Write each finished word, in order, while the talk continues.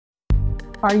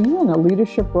Are you in a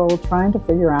leadership role trying to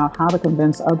figure out how to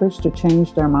convince others to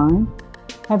change their mind?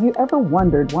 Have you ever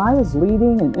wondered why is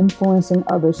leading and influencing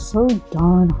others so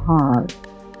darn hard?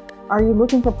 Are you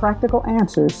looking for practical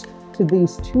answers to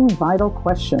these two vital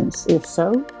questions? If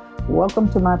so, welcome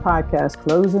to my podcast,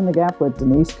 Closing the Gap with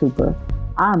Denise Cooper.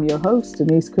 I'm your host,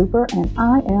 Denise Cooper, and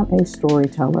I am a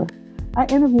storyteller. I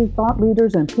interview thought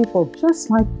leaders and people just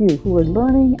like you who are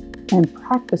learning and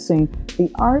practicing the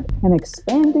art and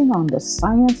expanding on the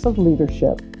science of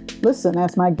leadership. Listen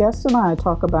as my guests and I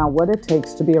talk about what it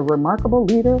takes to be a remarkable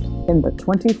leader in the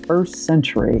 21st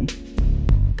century.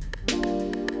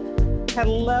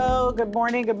 Hello, good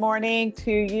morning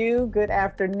to you. Good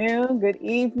afternoon, good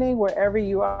evening, wherever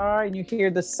you are and you hear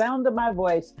the sound of my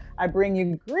voice. I bring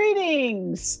you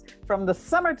greetings from the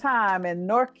summertime in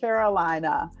North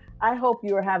Carolina. I hope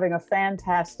you are having a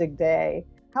fantastic day.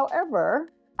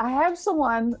 However, I have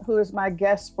someone who is my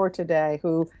guest for today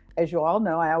who, as you all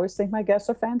know, I always think my guests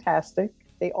are fantastic.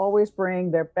 They always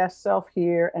bring their best self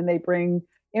here and they bring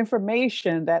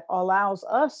information that allows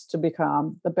us to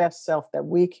become the best self that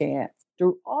we can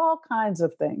through all kinds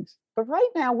of things. But right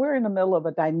now we're in the middle of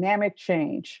a dynamic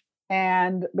change.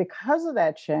 And because of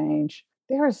that change,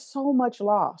 there is so much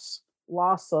loss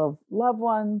of loved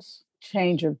ones,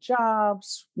 change of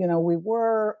jobs. We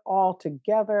were all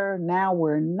together. Now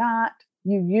we're not.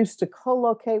 You used to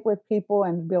co-locate with people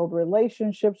and build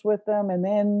relationships with them. And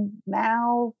then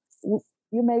now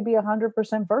you may be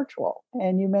 100% virtual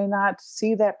and you may not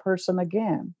see that person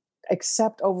again,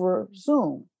 except over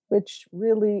Zoom, which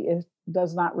really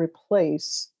does not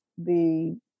replace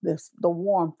the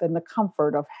warmth and the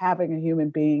comfort of having a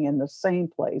human being in the same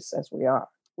place as we are.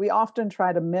 We often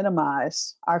try to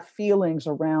minimize our feelings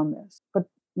around this. But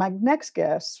my next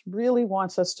guest really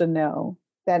wants us to know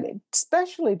that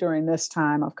especially during this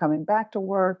time of coming back to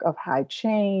work, of high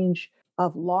change,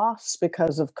 of loss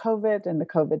because of COVID and the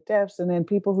COVID deaths, and then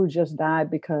people who just died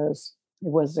because it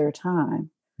was their time,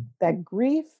 that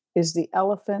grief is the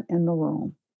elephant in the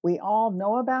room. We all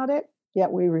know about it,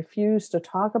 yet we refuse to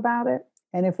talk about it.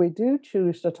 And if we do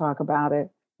choose to talk about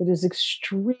it, it is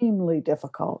extremely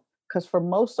difficult because for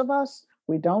most of us,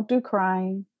 we don't do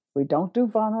crying, we don't do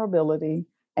vulnerability,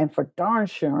 and for darn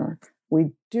sure,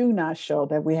 we do not show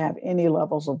that we have any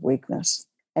levels of weakness.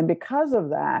 And because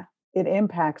of that, it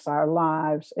impacts our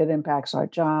lives, it impacts our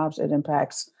jobs, it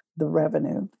impacts the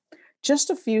revenue. Just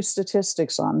a few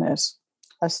statistics on this.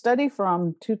 A study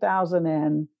from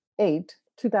 2003,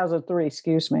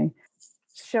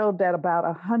 showed that about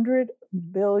 $100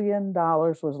 billion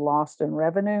was lost in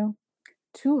revenue,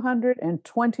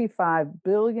 $225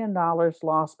 billion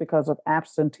lost because of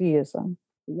absenteeism.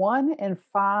 1 in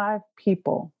 5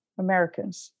 people,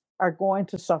 Americans, are going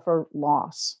to suffer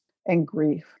loss and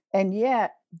grief. And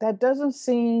yet that doesn't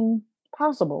seem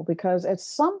possible because at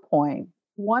some point,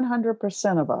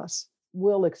 100% of us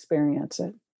will experience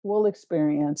it. We'll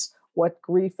experience what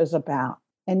grief is about.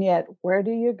 And yet, where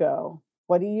do you go?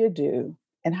 What do you do?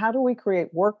 And how do we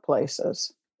create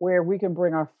workplaces where we can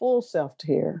bring our full self to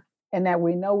here and that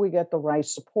we know we get the right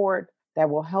support that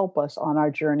will help us on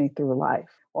our journey through life?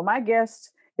 Well, my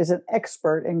guest is an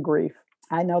expert in grief.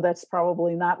 I know that's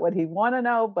probably not what he'd want to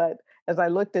know, but as I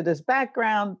looked at his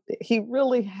background, he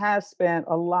really has spent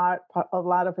a lot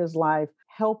of his life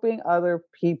helping other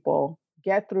people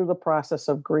get through the process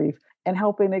of grief and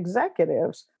helping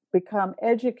executives become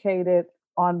educated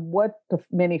on what the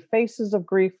many faces of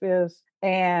grief is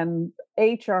and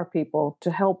HR people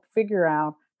to help figure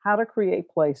out how to create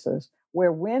places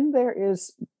where when there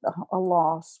is a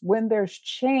loss, when there's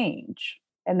change,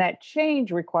 and that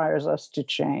change requires us to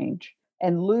change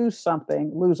and lose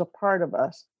something, lose a part of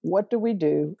us, what do we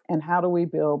do and how do we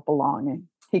build belonging?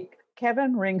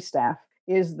 Kevin Ringstaff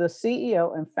is the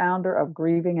CEO and founder of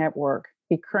Grieving at Work.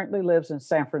 He currently lives in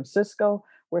San Francisco,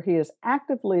 where he is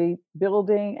actively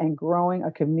building and growing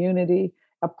a community,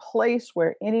 a place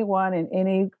where anyone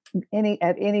and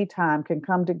at any time can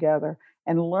come together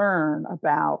and learn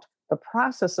about the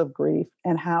process of grief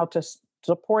and how to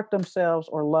support themselves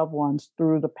or loved ones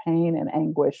through the pain and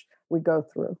anguish we go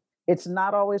through. It's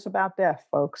not always about death,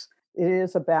 folks. It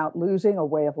is about losing a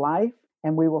way of life,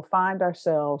 and we will find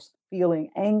ourselves feeling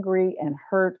angry and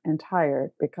hurt and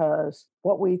tired because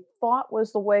what we thought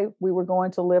was the way we were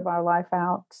going to live our life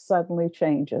out suddenly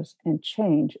changes, and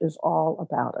change is all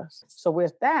about us. So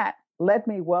with that, let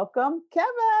me welcome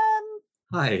Kevin.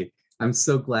 Hi, I'm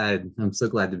so glad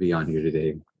to be on here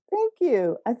today. Thank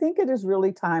you. I think it is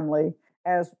really timely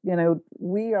as,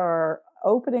 we are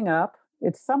opening up.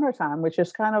 It's summertime, which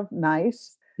is kind of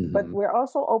nice, but we're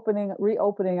also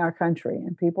reopening our country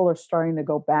and people are starting to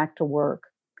go back to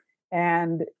work.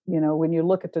 And, when you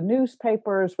look at the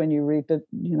newspapers, when you read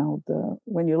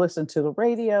when you listen to the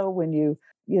radio, when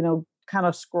kind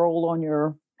of scroll on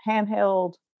your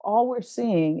handheld, all we're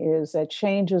seeing is that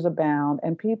changes abound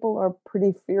and people are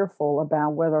pretty fearful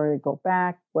about whether they go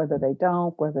back, whether they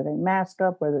don't, whether they mask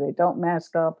up, whether they don't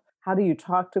mask up. How do you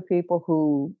talk to people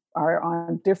who are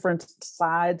on different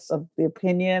sides of the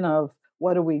opinion of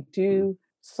what do we do?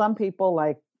 Some people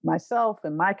like myself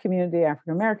and my community,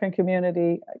 African American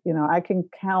community, I can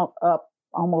count up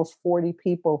almost 40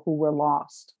 people who were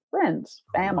lost, friends,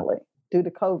 family, due to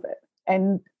COVID.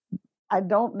 And I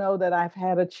don't know that I've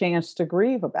had a chance to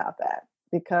grieve about that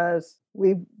because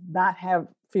we've not had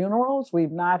funerals.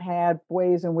 We've not had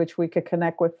ways in which we could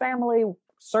connect with family.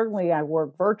 Certainly I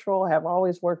work virtual, have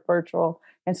always worked virtual.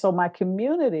 And so my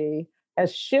community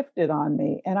has shifted on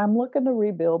me and I'm looking to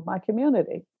rebuild my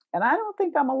community. And I don't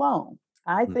think I'm alone.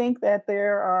 I think that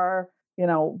there are,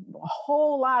 a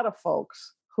whole lot of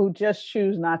folks who just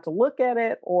choose not to look at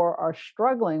it or are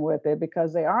struggling with it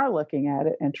because they are looking at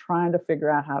it and trying to figure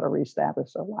out how to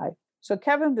reestablish their life. So,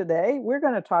 Kevin, today we're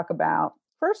going to talk about,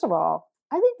 first of all,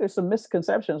 I think there's some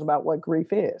misconceptions about what grief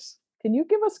is. Can you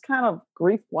give us kind of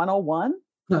grief 101?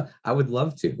 I would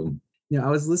love to. I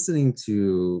was listening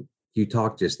to you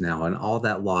talk just now and all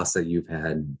that loss that you've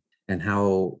had and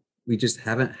how we just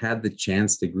haven't had the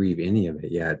chance to grieve any of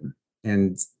it yet.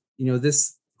 And,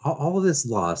 all of this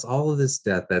loss, all of this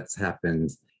death that's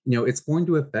happened, it's going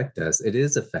to affect us. It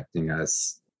is affecting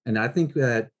us. And I think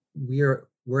that we're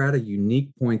at a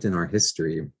unique point in our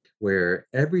history where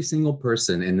every single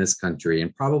person in this country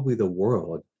and probably the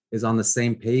world is on the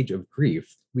same page of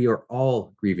grief. We are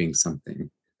all grieving something.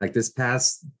 Like this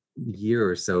past year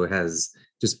or so has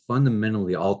just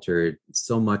fundamentally altered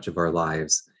so much of our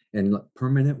lives in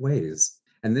permanent ways.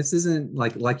 And this isn't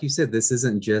like you said, this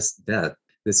isn't just death.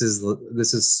 This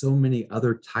is so many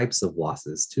other types of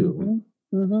losses too.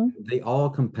 Mm-hmm. Mm-hmm. They all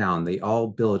compound, they all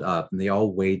build up, and they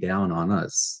all weigh down on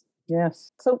us.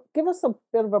 Yes. So give us a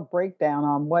bit of a breakdown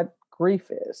on what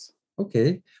grief is.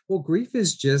 Okay. Well, grief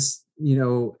is just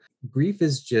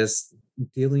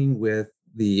dealing with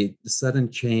the sudden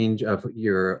change of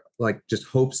your just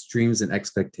hopes, dreams, and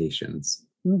expectations.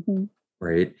 Mm-hmm.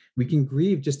 Right? We can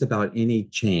grieve just about any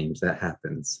change that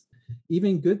happens,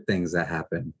 even good things that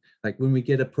happen. Like when we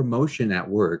get a promotion at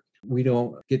work, we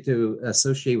don't get to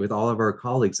associate with all of our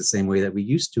colleagues the same way that we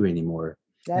used to anymore.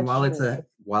 And while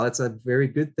it's a very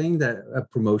good thing that a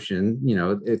promotion,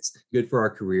 it's good for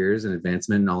our careers and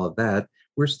advancement and all of that,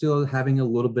 we're still having a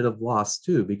little bit of loss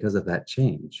too because of that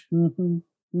change. Mm-hmm.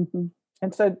 Mm-hmm.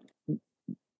 And so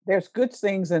there's good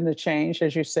things in the change,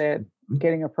 as you said,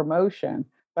 getting a promotion.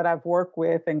 But I've worked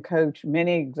with and coached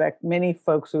many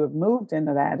folks who have moved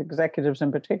into that, executives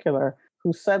in particular,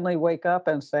 who suddenly wake up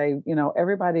and say,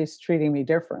 everybody's treating me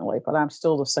differently, but I'm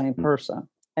still the same person.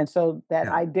 And so that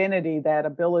identity, that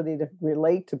ability to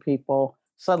relate to people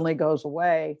suddenly goes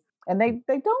away. And they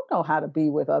don't know how to be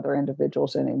with other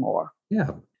individuals anymore.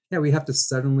 Yeah. Yeah. We have to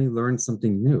suddenly learn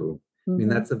something new. Mm-hmm. I mean,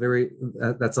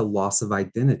 that's a loss of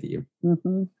identity. Mm-hmm.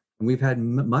 And we've had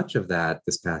much of that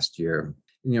this past year.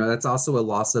 That's also a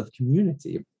loss of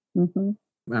community. Mm-hmm.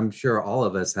 I'm sure all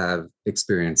of us have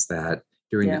experienced that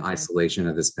during the isolation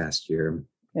of this past year.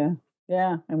 Yeah.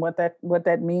 Yeah. And what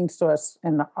that means to us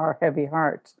and our heavy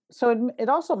hearts. So it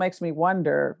also makes me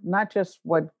wonder, not just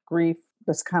what grief,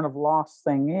 this kind of loss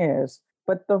thing is,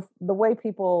 but the way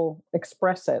people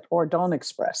express it or don't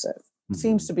express it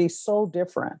seems to be so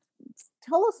different.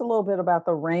 Tell us a little bit about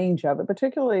the range of it,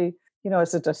 particularly,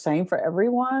 is it the same for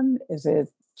everyone? Does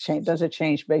it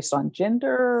change based on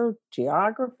gender,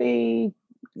 geography,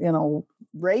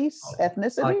 race,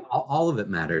 ethnicity? All of it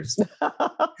matters.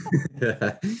 All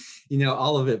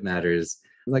of it matters.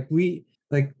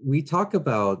 We talk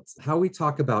about how we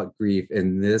talk about grief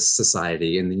in this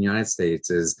society in the United States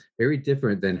is very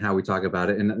different than how we talk about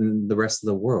it in the rest of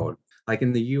the world. Like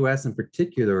in the US in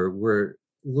particular, we're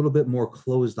a little bit more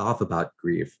closed off about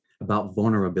grief, about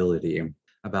vulnerability,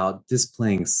 about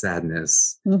displaying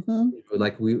sadness. Mm-hmm.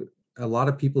 A lot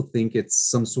of people think it's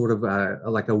some sort of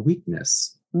a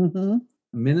weakness. Mm-hmm.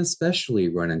 Men especially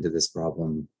run into this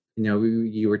problem.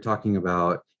 You were talking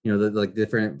about, the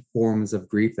different forms of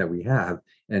grief that we have,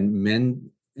 and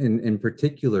men in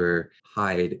particular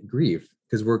hide grief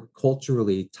because we're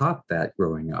culturally taught that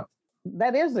growing up.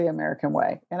 That is the American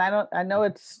way. And I know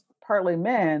it's partly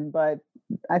men, but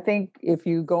I think if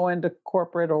you go into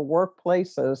corporate or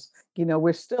workplaces,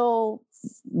 we're still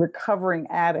recovering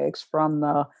addicts from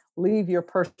the leave your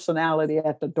personality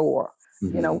at the door.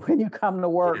 When you come to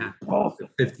work, Yeah. oh,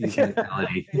 50s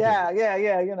mentality.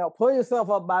 yeah. Pull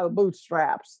yourself up by the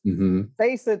bootstraps. Mm-hmm.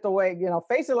 Face it the way,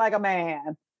 face it like a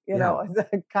man.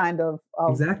 That kind of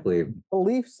Exactly.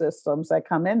 belief systems that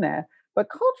come in there. But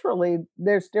culturally,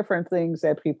 there's different things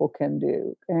that people can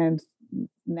do. And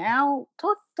now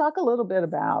talk a little bit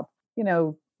about,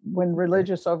 when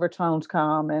religious overtones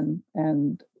come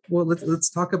and Well, let's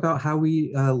talk about how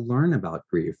we learn about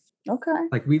grief. okay.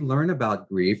 Like we learn about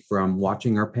grief from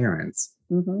watching our parents,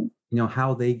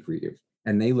 how they grieve.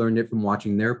 And they learned it from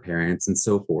watching their parents and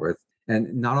so forth.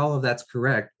 And not all of that's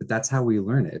correct, but that's how we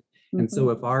learn it. And so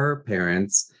if our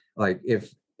parents, like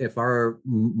if our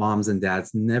moms and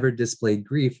dads never displayed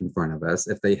grief in front of us,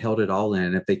 if they held it all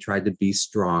in, if they tried to be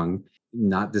strong,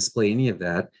 not display any of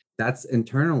that, that's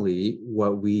internally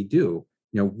what we do.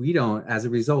 We don't, as a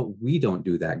result, we don't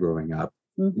do that growing up.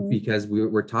 Because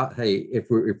we're taught, hey, if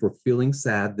we're feeling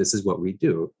sad, this is what we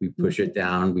do. We push it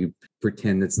down, we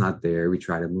pretend it's not there, we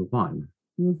try to move on.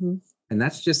 And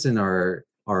that's just in our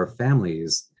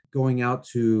families. Going out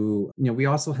to, we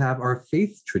also have our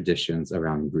faith traditions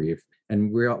around grief.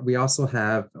 And we also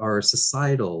have our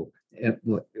societal,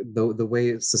 the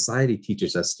way society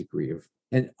teaches us to grieve.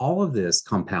 And all of this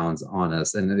compounds on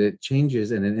us, and it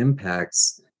changes and it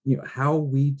impacts, how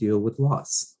we deal with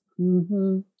loss.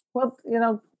 Well,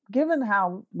 given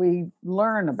how we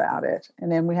learn about it,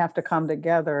 and then we have to come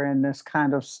together in this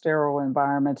kind of sterile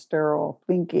environment, sterile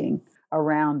thinking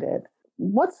around it.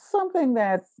 What's something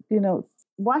that,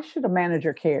 why should a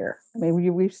manager care? I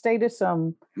mean, we've stated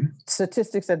some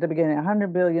statistics at the beginning: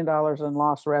 $100 billion in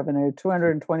lost revenue,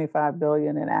 $225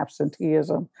 billion in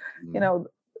absenteeism.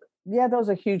 Those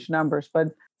are huge numbers, but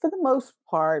for the most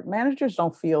part, managers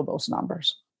don't feel those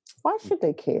numbers. Why should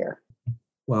they care?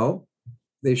 Well,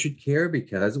 they should care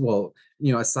because,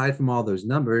 aside from all those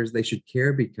numbers, they should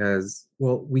care because,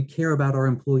 we care about our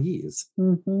employees.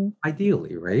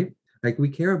 Ideally, right? Like we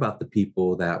care about the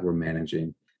people that we're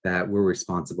managing, that we're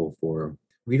responsible for.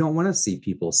 We don't want to see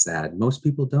people sad. Most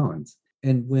people don't.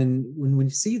 And when we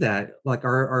see that, like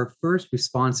our first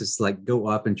response is to like go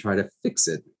up and try to fix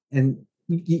it. And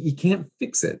you can't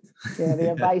fix it. Yeah,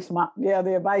 the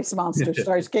advice monster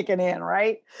starts kicking in,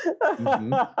 right?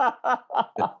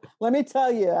 Let me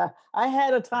tell you, I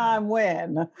had a time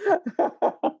when.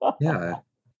 Yeah.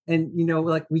 And,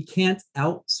 like we can't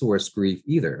outsource grief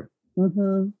either.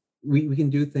 We can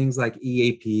do things like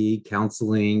EAP,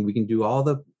 counseling. We can do all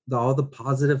the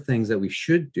positive things that we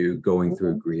should do going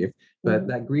through grief, but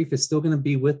that grief is still going to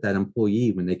be with that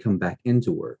employee when they come back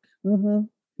into work.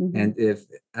 And if,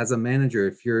 as a manager,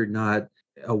 if you're not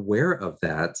aware of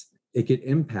that, it could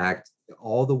impact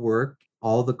all the work,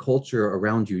 all the culture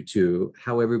around you too,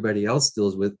 how everybody else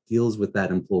deals with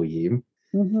that employee.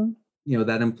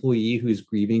 That employee who's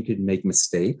grieving could make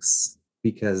mistakes,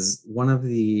 because one of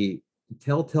the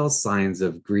telltale signs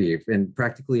of grief, and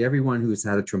practically everyone who's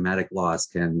had a traumatic loss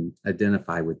can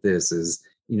identify with this, is,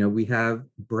 we have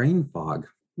brain fog.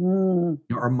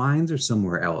 Our minds are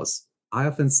somewhere else. I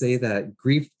often say that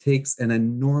grief takes an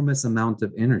enormous amount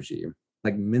of energy,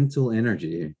 like mental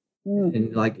energy,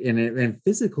 and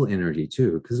physical energy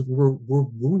too, because we're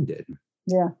wounded.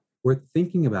 Yeah, we're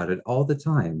thinking about it all the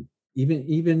time,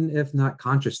 even if not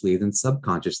consciously, then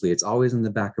subconsciously, it's always in the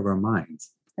back of our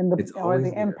minds. And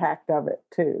the impact of it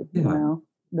too. Yeah.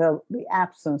 The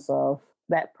absence of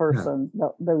that person,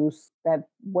 that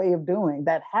way of doing,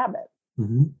 that habit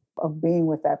of being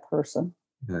with that person.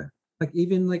 Yeah. Like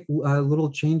even little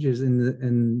changes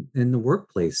in the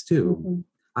workplace too.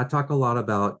 I talk a lot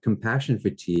about compassion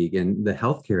fatigue and the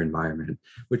healthcare environment,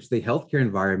 which the healthcare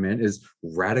environment is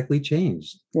radically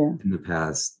changed in the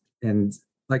past. And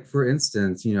like, for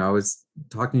instance, I was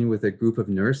talking with a group of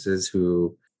nurses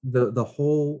who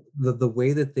the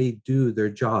way that they do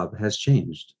their job has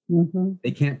changed.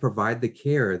 They can't provide the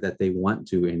care that they want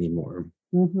to anymore.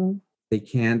 They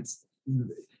can't.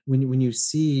 When you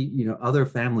see, other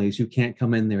families who can't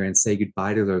come in there and say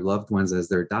goodbye to their loved ones as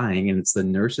they're dying, and it's the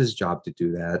nurse's job to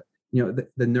do that,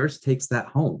 the nurse takes that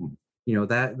home,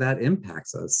 that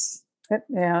impacts us.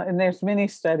 Yeah, and there's many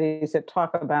studies that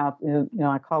talk about,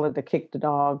 I call it the kick the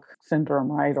dog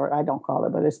syndrome, right? Or I don't call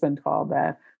it, but it's been called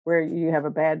that, where you have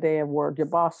a bad day of work, your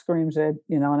boss screams at,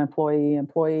 an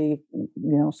employee,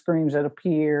 screams at a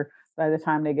peer. By the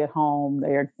time they get home,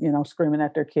 they're, screaming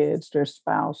at their kids, their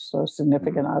spouse, or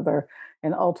significant other.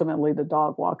 And ultimately the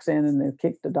dog walks in and they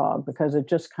kick the dog, because it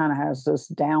just kind of has this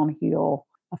downhill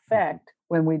effect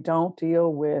when we don't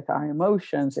deal with our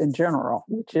emotions in general,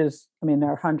 which is, there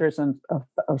are hundreds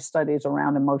of studies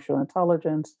around emotional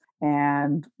intelligence.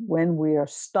 And when we are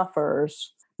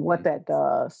stuffers, what that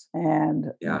does.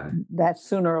 And Yeah. that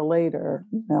sooner or later,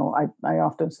 I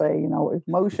often say,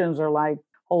 emotions are like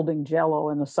holding jello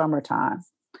in the summertime.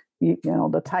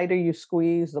 The tighter you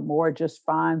squeeze, the more it just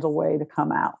finds a way to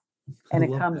come out. I And it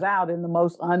love comes that. out in the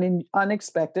most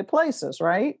unexpected places,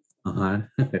 right? Uh-huh.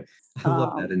 I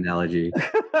love that Um, analogy.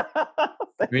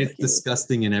 I mean, it's thank you.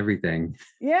 disgusting and everything.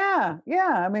 Yeah,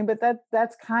 yeah. I mean, but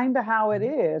that's kind of how it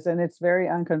is, and it's very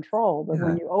uncontrolled. But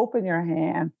when Yeah. you open your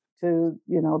hand to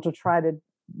try to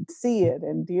see it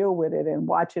and deal with it and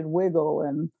watch it wiggle,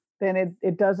 and then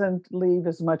it doesn't leave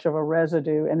as much of a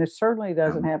residue, and it certainly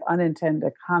doesn't have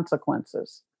unintended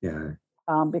consequences Yeah.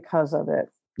 because of it.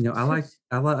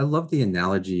 I love the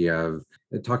analogy of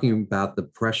talking about the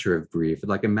pressure of grief.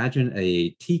 Like imagine a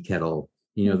tea kettle,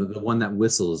 Mhm, the one that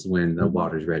whistles when the mhm,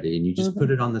 water's ready, and you just put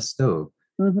mhm, it on the stove,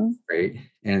 mhm, right?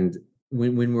 And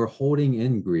when we're holding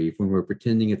in grief, when we're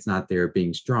pretending it's not there,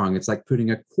 being strong, it's like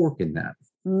putting a cork in that.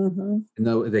 mhm. And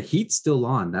though the heat's still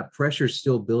on, that pressure's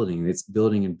still building, and it's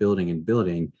building and building and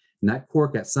building. And that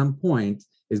cork at some point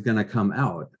is going to come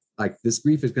out. Like this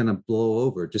grief is going to blow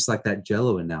over, just like that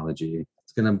Jello analogy.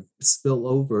 It's going to spill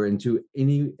over into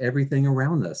everything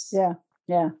around us. Yeah,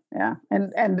 yeah, yeah.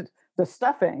 And the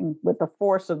stuffing with the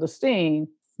force of the steam,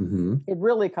 Hmm. it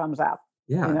really comes out.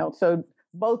 Yeah. So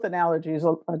both analogies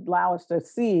allow us to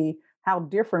see how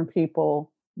different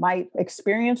people might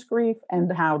experience grief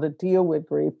and how to deal with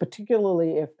grief,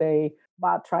 particularly if they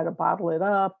try to bottle it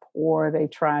up or they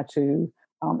try to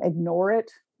ignore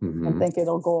it and Hmm. think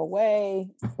it'll go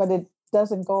away, but it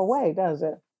doesn't go away, does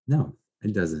it? No,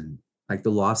 it doesn't. Like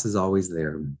the loss is always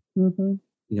there.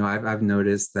 Mm-hmm. I've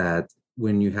noticed that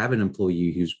when you have an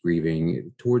employee who's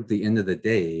grieving, toward the end of the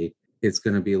day, it's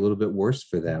going to be a little bit worse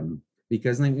for them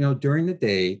because during the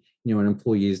day, an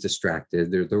employee is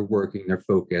distracted, they're working, they're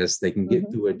focused, they can get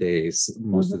Mm-hmm. through a day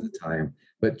most of Mm-hmm. the time.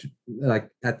 But like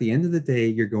at the end of the day,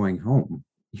 you're going home.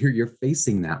 You're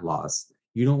facing that loss.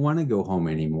 You don't want to go home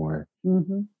anymore.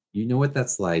 Mm-hmm. You know what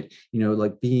that's like.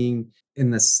 Like being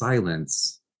in the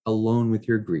silence alone with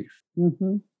your grief.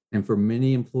 Mm-hmm. And for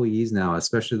many employees now,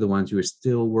 especially the ones who are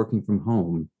still working from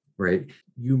home, right,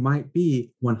 you might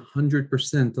be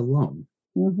 100% alone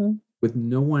Mm-hmm. with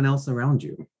no one else around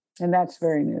you. And that's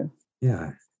very new.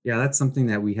 Yeah. Yeah. That's something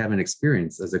that we haven't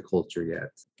experienced as a culture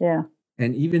yet. Yeah.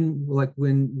 And even like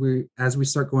as we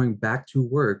start going back to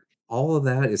work, all of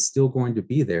that is still going to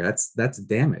be there. That's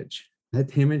damage.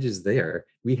 That damage is there.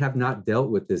 We have not dealt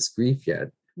with this grief yet.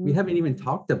 We haven't Mm-hmm. even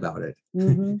talked about it.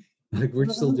 Mm-hmm. Like we're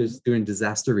still just doing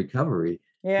disaster recovery.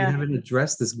 We Yeah. haven't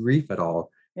addressed this grief at all.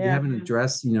 We Yeah. haven't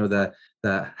addressed, the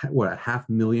what,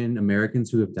 500,000 Americans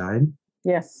who have died.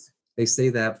 Yes. They say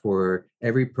that for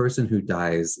every person who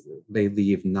dies, they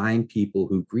leave 9 people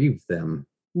who grieve them.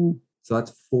 Mm. So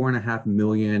that's 4.5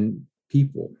 million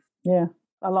people Yeah.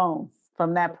 Alone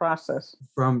from that process.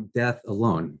 from death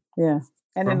alone, Yeah.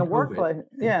 And in from the COVID. workplace,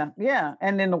 yeah, yeah.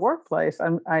 And in the workplace,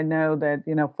 I know that,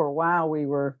 for a while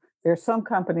there's some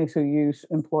companies who use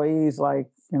employees like,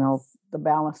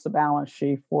 the balance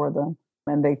sheet for them.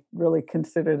 And they really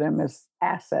consider them as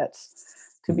assets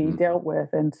to be Mhm. dealt with.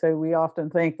 And so we often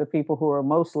think the people who are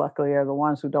most lucky are the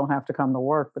ones who don't have to come to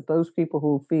work. But those people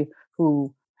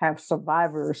who have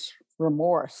survivor's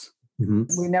remorse, Mhm.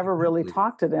 we never really Exactly.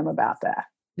 talk to them about that.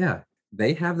 Yeah.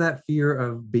 They have that fear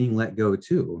of being let go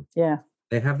too. Yeah.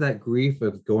 They have that grief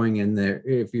of going in there,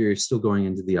 if you're still going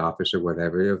into the office or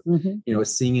whatever, of, Hmm.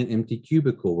 seeing an empty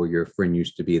cubicle where your friend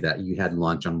used to be that you had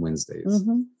lunch on Wednesdays.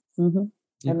 Hmm. Hmm.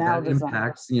 And now That there's not.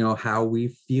 impacts, how we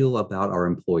feel about our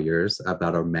employers,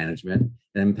 about our management.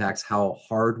 It impacts how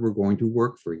hard we're going to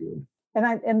work for you.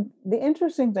 And the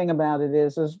interesting thing about it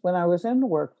is when I was in the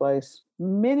workplace,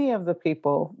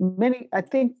 I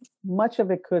think much of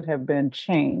it could have been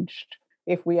changed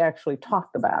if we actually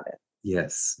talked about it.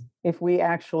 Yes. If we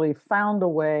actually found a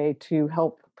way to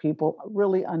help people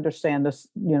really understand this,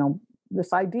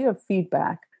 this idea of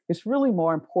feedback is really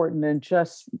more important than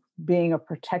just being a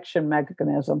protection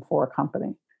mechanism for a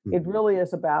company. It Mhm. really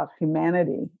is about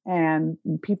humanity, and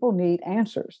people need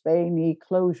answers. They need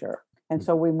closure. And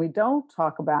so when we don't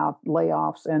talk about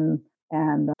layoffs and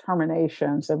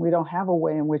terminations, and we don't have a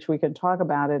way in which we can talk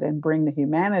about it and bring the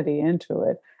humanity into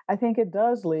it, I think it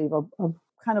does leave a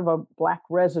kind of a black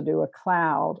residue, a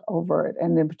cloud over it.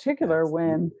 And in particular,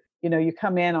 when Absolutely. you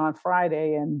come in on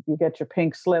Friday and you get your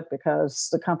pink slip because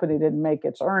the company didn't make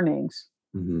its earnings,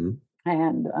 Mhm.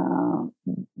 and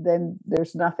then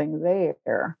there's nothing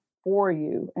there for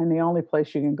you, and the only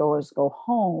place you can go is go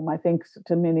home. I think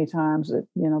to many times that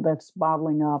that's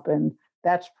bottling up, and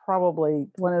that's probably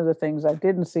one of the things I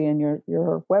didn't see in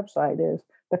your website is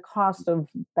the cost of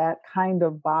that kind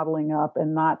of bottling up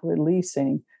and not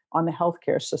releasing on the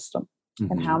healthcare system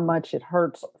and how much it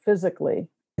hurts physically,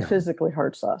 physically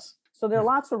hurts us. So there are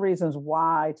lots of reasons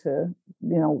why there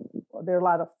are a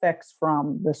lot of effects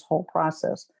from this whole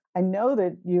process. I know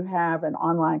that you have an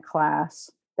online class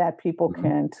that people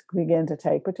can begin to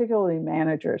take, particularly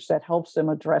managers, that helps them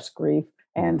address grief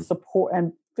and support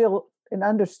and feel and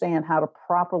understand how to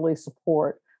properly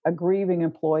support a grieving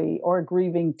employee or a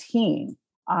grieving team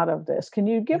out of this. Can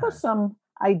you give us some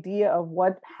idea of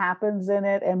what happens in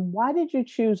it and why did you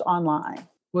choose online?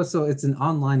 Well, so it's an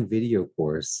online video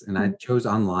course, and I chose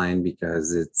online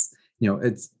because it's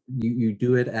you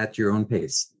do it at your own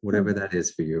pace, whatever that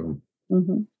is for you.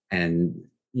 And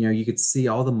you could see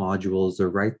all the modules are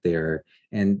right there,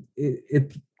 and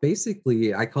it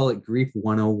basically, I call it Grief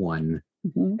 101,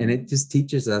 and it just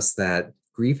teaches us that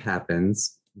grief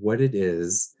happens, what it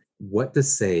is, what to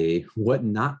say, what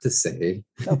not to say.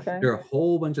 Okay. There are a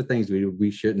whole bunch of things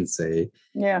we shouldn't say.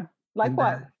 Yeah. Like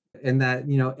what? And that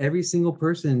every single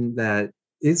person that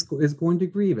is going to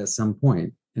grieve at some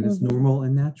point, and it's normal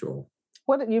and natural.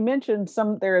 What you mentioned,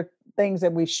 there are things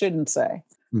that we shouldn't say.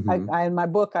 In my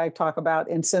book, I talk about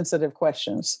insensitive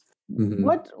questions.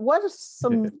 What are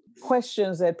some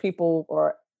questions that people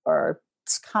or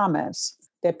comments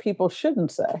that people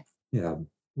shouldn't say? Yeah.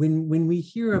 When we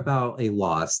hear about a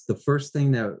loss, the first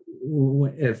thing that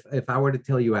if I were to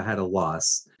tell you I had a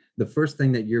loss, the first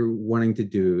thing that you're wanting to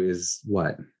do is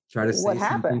what? Try to say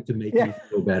something to make you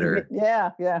feel better.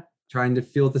 Yeah. Trying to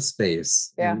fill the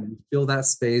space. Yeah. And fill that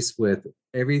space with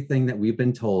everything that we've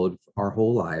been told our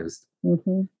whole lives,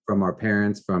 from our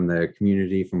parents, from the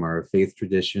community, from our faith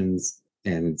traditions,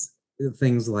 and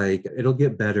things like it'll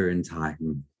get better in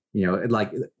time.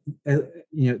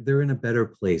 They're in a better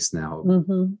place now.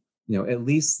 At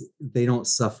least they don't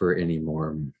suffer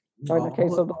anymore. Or in the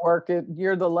case of the work,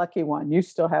 you're the lucky one. You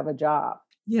still have a job.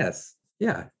 Yes.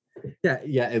 Yeah.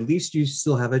 At least you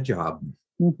still have a job.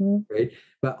 Right.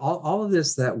 But all of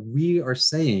this that we are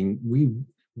saying,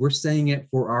 we're saying it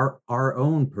for our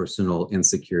own personal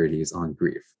insecurities on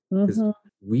grief. Because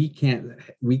we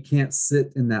can't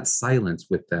sit in that silence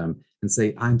with them and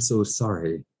say, I'm so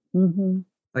sorry.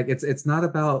 Like it's not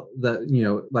about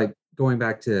like going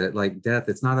back to like death.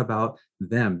 It's not about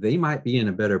them. They might be in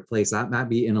a better place. That might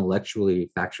be intellectually,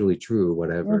 factually true,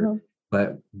 whatever.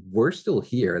 But we're still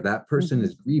here. That person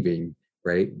is grieving,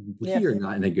 right? We are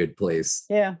not in a good place.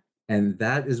 Yeah. And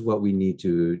that is what we need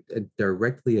to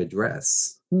directly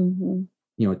address.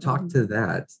 Talk to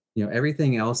that.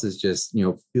 Everything else is just,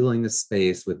 filling the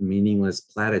space with meaningless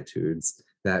platitudes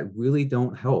that really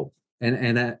don't help.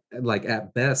 And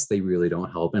at best, they really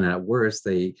don't help. And at worst,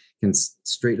 they can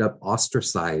straight up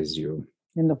ostracize you.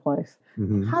 In the place.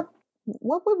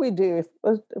 What would we do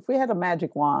if we had a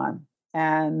magic wand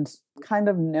and kind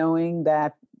of knowing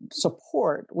that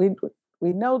support, we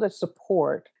know that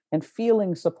support and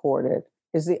feeling supported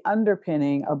is the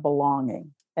underpinning of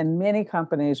belonging. And many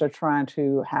companies are trying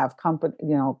to have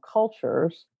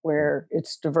cultures where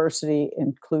it's diversity,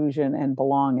 inclusion, and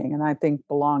belonging. And I think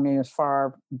belonging is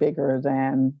far bigger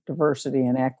than diversity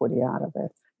and equity out of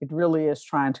it. It really is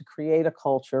trying to create a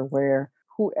culture where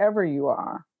whoever you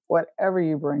are, whatever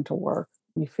you bring to work,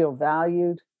 you feel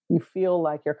valued, you feel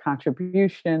like your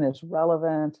contribution is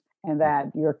relevant, and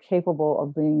that you're capable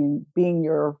of being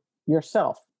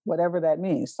yourself, whatever that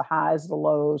means, the highs, the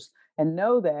lows, and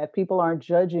know that people aren't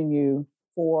judging you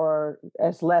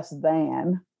as less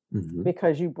than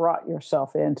because you brought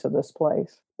yourself into this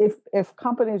place. If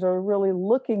companies are really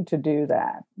looking to do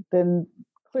that, then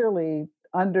clearly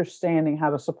understanding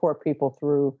how to support people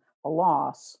through a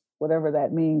loss, whatever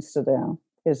that means to them,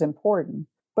 is important.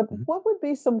 But what would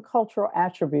be some cultural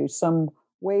attributes, some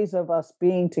ways of us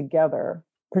being together,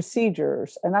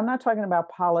 procedures? And I'm not talking about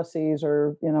policies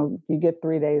or, you get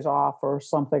 3 days off or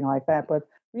something like that, but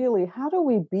really, how do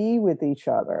we be with each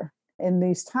other in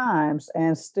these times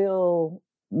and still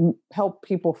help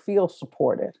people feel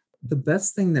supported? The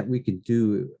best thing that we could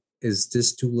do is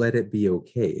just to let it be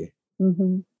okay.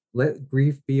 Let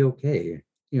grief be okay.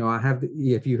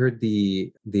 If you heard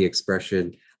the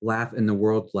expression, laugh and the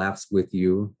world laughs with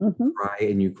you, cry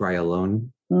and you cry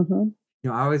alone. I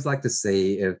always like to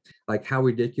say, how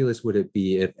ridiculous would it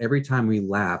be if every time we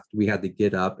laughed, we had to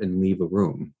get up and leave a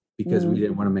room because we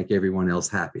didn't want to make everyone else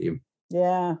happy.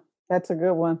 Yeah, that's a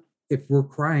good one. If we're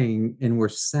crying and we're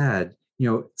sad,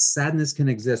 sadness can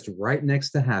exist right next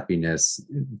to happiness.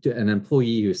 An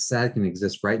employee who's sad can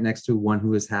exist right next to one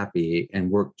who is happy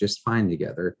and work just fine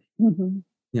together.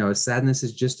 Sadness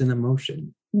is just an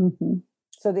emotion.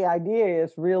 So the idea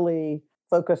is really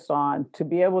focused on to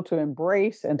be able to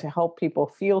embrace and to help people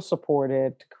feel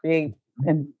supported, to create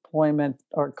employment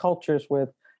or cultures with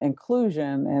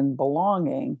inclusion and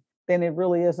belonging, then it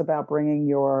really is about bringing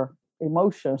your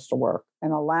emotions to work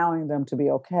and allowing them to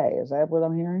be okay. Is that what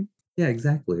I'm hearing? Yeah,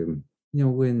 exactly.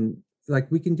 When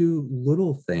like we can do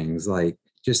little things like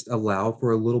just allow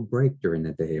for a little break during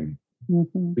the day.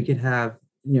 Mm-hmm. We could have,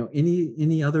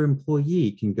 any other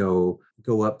employee can go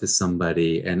up to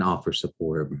somebody and offer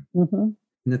support. Mm-hmm.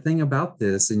 And the thing about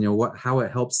this, and how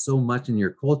it helps so much in your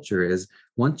culture is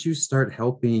once you start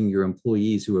helping your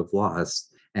employees who have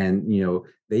lost, and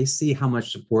they see how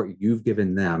much support you've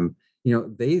given them,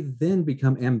 they then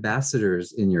become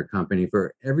ambassadors in your company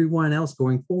for everyone else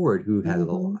going forward who has a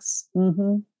Mm-hmm. loss,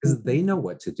 Mm-hmm. because they know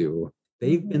what to do.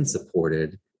 They've been Mm-hmm.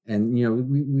 supported. And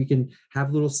we can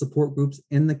have little support groups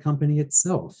in the company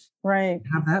itself. Right.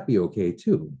 Have that be okay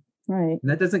too. Right. And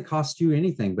that doesn't cost you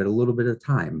anything but a little bit of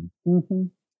time. Mm-hmm.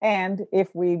 And if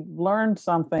we learned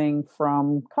something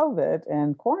from COVID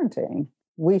and quarantine,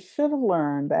 we should have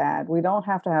learned that we don't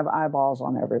have to have eyeballs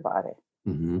on everybody.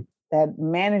 Mhm. That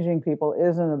managing people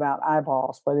isn't about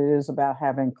eyeballs, but it is about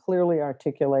having clearly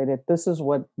articulated this is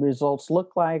what results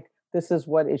look like, this is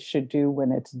what it should do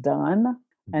when it's done,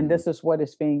 and Mhm. this is what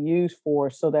it's being used for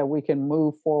so that we can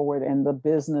move forward in the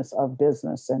business of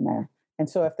business in there. And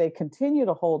so if they continue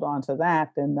to hold on to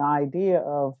that, then the idea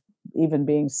of even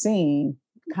being seen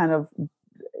kind of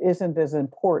isn't as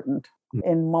important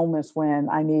in moments when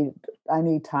I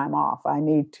need time off. I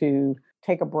need to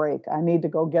take a break. I need to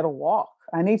go get a walk.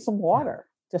 I need some Yeah. water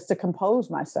just to compose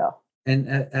myself. And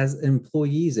as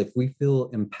employees, if we feel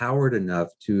empowered enough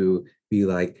to be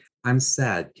like, I'm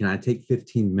sad, can I take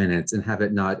 15 minutes and have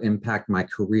it not impact my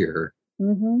career?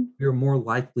 Mm-hmm. You're more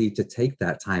likely to take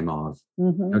that time off,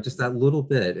 Mm-hmm. just that little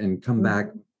bit, and come back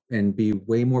Mm-hmm. and be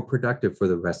way more productive for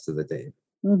the rest of the day.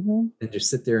 Mm-hmm. And just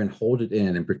sit there and hold it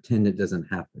in and pretend it doesn't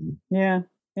happen. Yeah,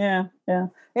 yeah, yeah.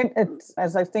 And it's,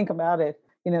 as I think about it,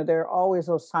 there are always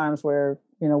those times where,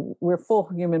 we're full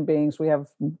human beings. We have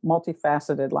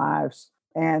multifaceted lives,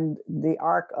 and the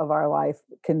arc of our life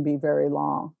can be very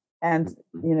long. And,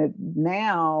 Mhm.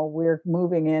 now we're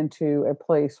moving into a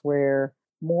place where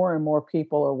more and more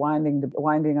people are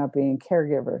winding up being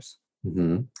caregivers.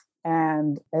 Mhm.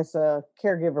 And as a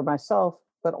caregiver myself,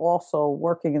 but also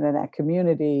working in that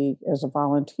community as a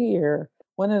volunteer,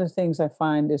 one of the things I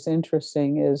find is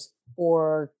interesting is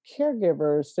for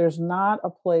caregivers, there's not a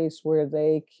place where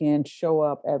they can show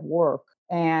up at work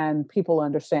and people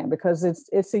understand because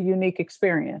it's a unique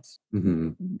experience.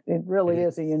 Mhm. It It really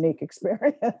is a is. unique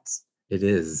experience. It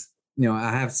is.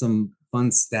 I have some fun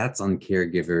stats on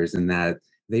caregivers in that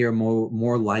they are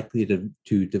more likely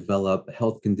to develop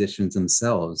health conditions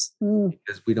themselves, Mm,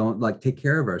 because we don't like take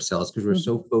care of ourselves because we're mhm,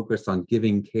 so focused on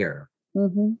giving care.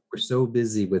 mhm. We're so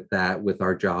busy with that, with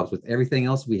our jobs, with everything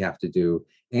else we have to do,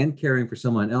 and caring for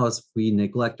someone else, we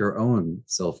neglect our own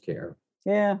self-care.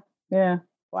 Yeah, yeah.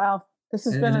 Wow, this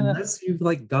has And been an unless you've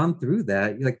like gone through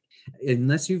that,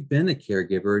 unless you've been a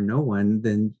caregiver, no one,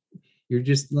 then you're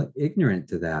just like ignorant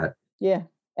to that. Yeah,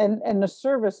 and the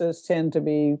services tend to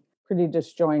be pretty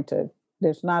disjointed.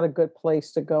 There's not a good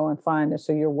place to go and find it,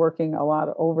 so you're working a lot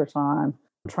of overtime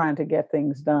trying to get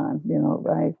things done,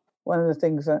 right? One of the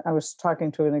things that I was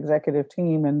talking to an executive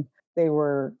team and they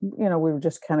were, we were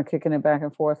just kind of kicking it back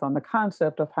and forth on the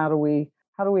concept of how do we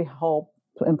help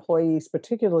employees,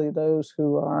 particularly those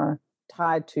who are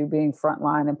tied to being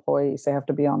frontline employees. They have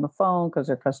to be on the phone because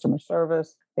they're customer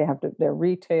service, they're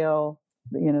retail,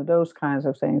 those kinds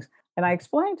of things. And I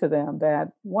explained to them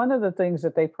that one of the things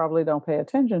that they probably don't pay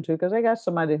attention to, because they got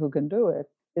somebody who can do it,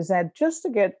 is that just to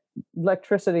get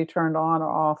electricity turned on or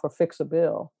off or fix a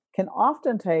bill can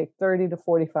often take 30 to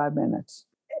 45 minutes.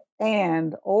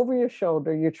 And over your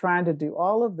shoulder, you're trying to do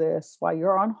all of this while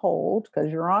you're on hold,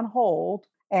 because you're on hold.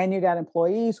 And you got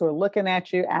employees who are looking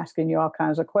at you, asking you all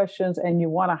kinds of questions, and you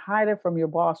want to hide it from your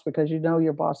boss because you know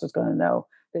your boss is going to know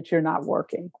that you're not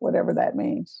working, whatever that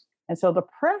means. And so the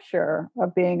pressure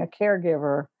of being a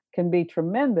caregiver can be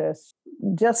tremendous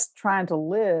just trying to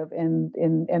live in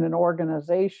an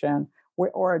organization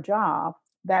or a job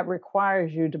that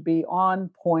requires you to be on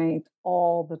point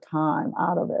all the time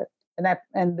out of it.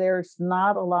 And there's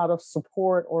not a lot of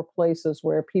support or places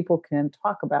where people can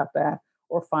talk about that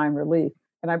or find relief.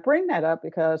 And I bring that up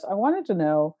because I wanted to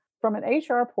know from an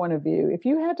HR point of view, if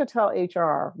you had to tell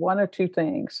HR one or two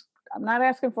things, I'm not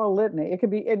asking for a litany.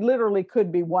 It literally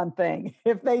could be one thing.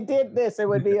 If they did this, it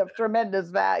would be of tremendous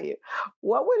value.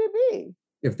 What would it be?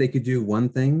 If they could do one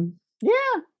thing, Yeah.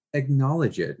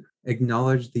 acknowledge it.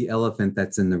 Acknowledge the elephant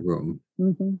that's in the room.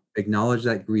 Mm-hmm. Acknowledge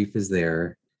that grief is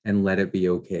there and let it be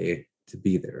okay to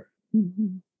be there.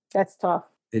 Mm-hmm. That's tough.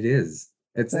 It is.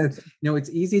 It's it's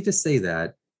easy to say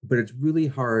that, but it's really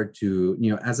hard to,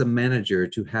 as a manager,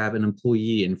 to have an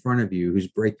employee in front of you who's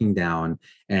breaking down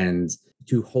and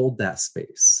to hold that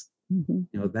space.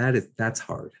 Mm-hmm. That's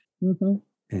hard.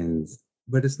 Mm-hmm.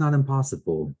 But it's not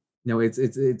impossible.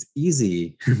 It's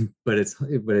easy, but it's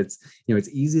it's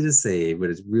easy to say, but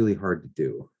it's really hard to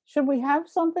do. Should we have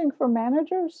something for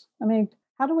managers? I mean,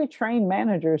 how do we train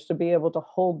managers to be able to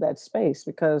hold that space?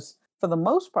 Because for the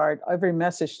most part, every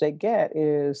message they get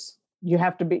is you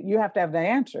have to have the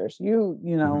answers.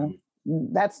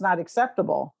 That's not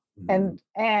acceptable. Mm-hmm.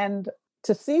 And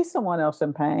to see someone else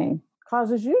in pain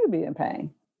causes you to be in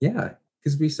pain. Yeah,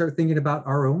 because we start thinking about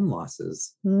our own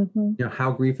losses. Mm-hmm.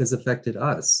 How grief has affected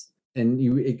us. And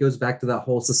it goes back to that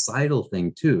whole societal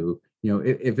thing too.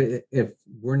 If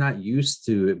we're not used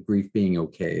to grief being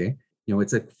okay,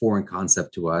 it's a foreign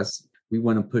concept to us. We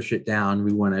want to push it down.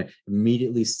 We want to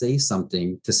immediately say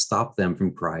something to stop them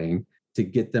from crying, to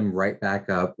get them right back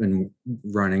up and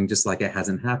running just like it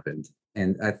hasn't happened.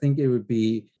 And I think it would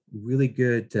be really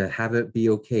good to have it be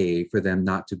okay for them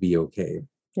not to be okay.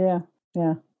 Yeah.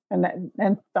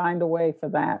 And find a way for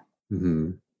that.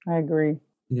 Mm-hmm. I agree.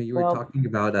 You were talking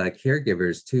about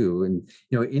caregivers too, and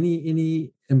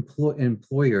any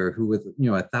employer who with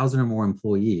 1,000 or more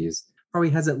employees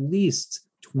probably has at least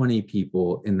 20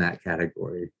 people in that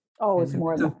category. Oh, it's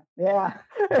more than that.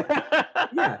 Yeah.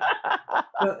 Yeah.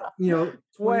 But 20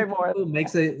 way more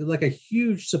makes it like a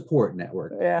huge support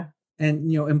network. Yeah. And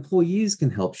employees can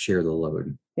help share the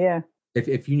load. Yeah.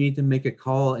 If you need to make a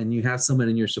call and you have someone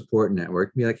in your support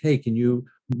network, be like, hey, can you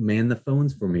man the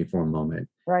phones for me for a moment?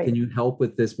 Right. Can you help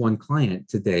with this one client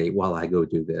today while I go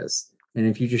do this? And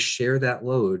if you just share that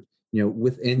load,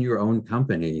 within your own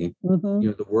company, mm-hmm.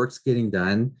 The work's getting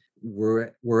done.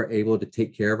 We're able to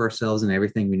take care of ourselves and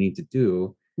everything we need to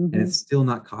do. Mm-hmm. And it's still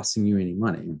not costing you any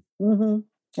money. Mm-hmm.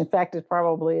 In fact, it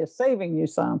probably is saving you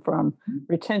some from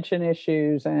retention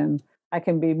issues, and I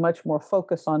can be much more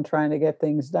focused on trying to get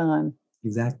things done.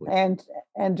 Exactly. And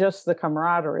just the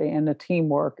camaraderie and the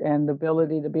teamwork and the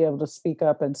ability to be able to speak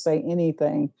up and say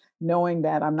anything, knowing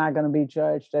that I'm not going to be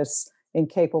judged as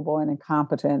incapable and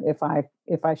incompetent if I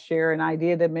share an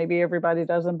idea that maybe everybody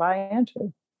doesn't buy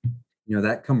into.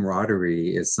 That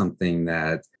camaraderie is something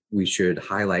that we should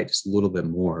highlight just a little bit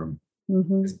more.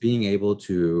 Mm-hmm. Because being able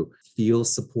to feel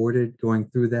supported going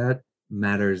through that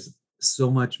matters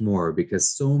so much more, because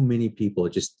so many people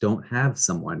just don't have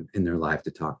someone in their life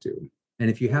to talk to. And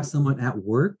if you have someone at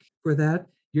work for that,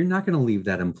 you're not going to leave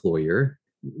that employer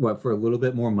for a little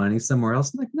bit more money somewhere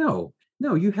else. Like, no,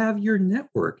 you have your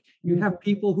network. You have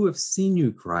people who have seen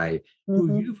you cry,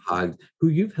 who you've hugged, who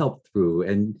you've helped through.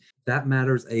 And that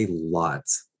matters a lot.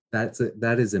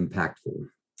 That is impactful.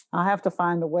 I'll have to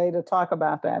find a way to talk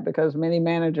about that, because many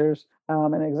managers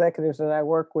and executives that I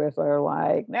work with are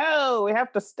like, no, we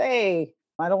have to stay.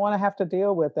 I don't want to have to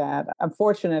deal with that. I'm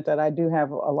fortunate that I do have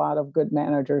a lot of good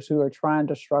managers who are trying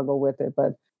to struggle with it,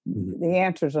 but the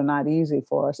answers are not easy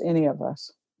for us, any of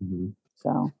us. Mm-hmm.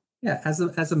 So yeah,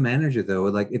 as a manager though,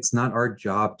 like it's not our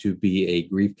job to be a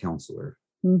grief counselor.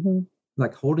 Mm-hmm.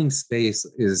 Like holding space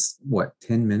is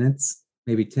 10 minutes,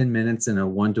 maybe 10 minutes in a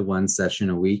one-to-one session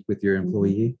a week with your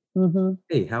employee. Mm-hmm.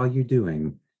 Hey, how are you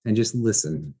doing? And just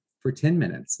listen for 10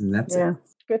 minutes, and that's it.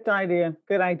 Good idea.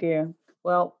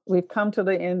 Well, we've come to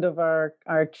the end of our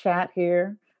chat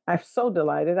here. I'm so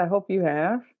delighted. I hope you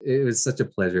have. It was such a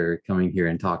pleasure coming here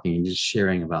and talking and just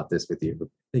sharing about this with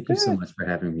you. Thank you so much for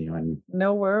having me on.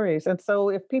 No worries. And so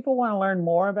if people want to learn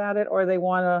more about it, or they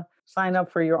want to sign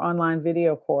up for your online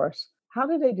video course, how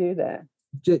do they do that?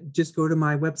 Just go to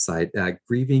my website,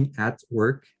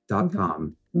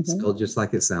 grievingatwork.com, spelled just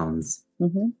like it sounds.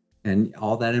 Mm-hmm. And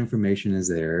all that information is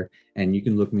there. And you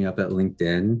can look me up at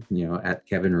LinkedIn, at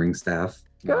Kevin Ringstaff.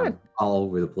 Good. All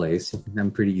over the place.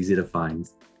 I'm pretty easy to find.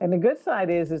 And the good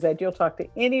side is that you'll talk to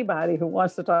anybody who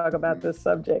wants to talk about this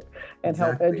subject and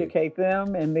help educate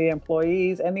them and the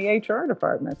employees and the HR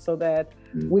department, so that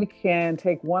we can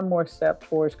take one more step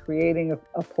towards creating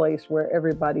a place where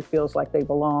everybody feels like they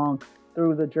belong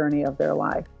through the journey of their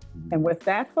life. And with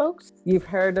that, folks, you've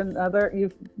heard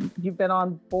you've been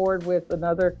on board with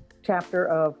another chapter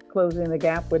of Closing the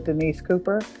Gap with Denise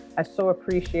Cooper. I so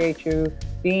appreciate you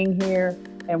being here.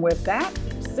 And with that,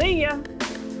 see ya.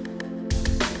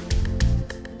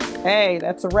 Hey,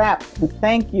 that's a wrap.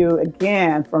 Thank you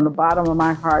again from the bottom of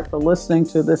my heart for listening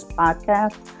to this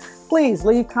podcast. Please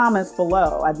leave comments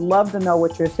below. I'd love to know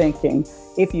what you're thinking.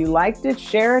 If you liked it,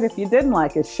 share it. If you didn't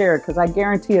like it, share it, because I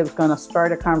guarantee it's going to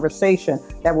start a conversation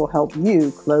that will help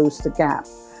you close the gap.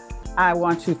 I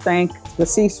want to thank the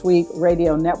C-Suite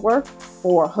Radio Network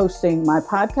for hosting my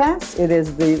podcast. It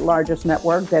is the largest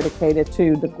network dedicated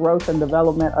to the growth and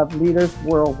development of leaders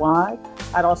worldwide.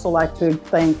 I'd also like to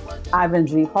thank Ivan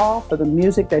G. Hall for the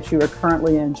music that you are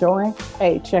currently enjoying.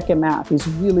 Hey, check him out. He's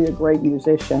really a great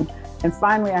musician. And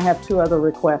finally, I have 2 other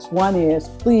requests. One is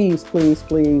please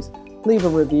leave a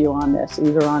review on this,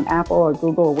 either on Apple or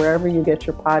Google or wherever you get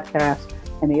your podcast.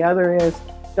 And the other is,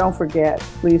 don't forget,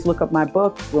 please look up my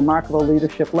book, Remarkable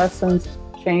Leadership Lessons,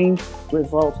 Change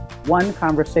Results One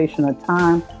Conversation at a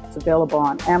Time. It's available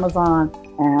on Amazon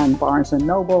and Barnes &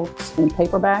 Noble in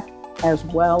paperback, as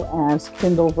well as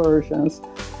Kindle versions.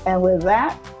 And with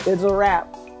that, it's a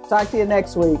wrap. Talk to you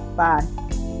next week. Bye.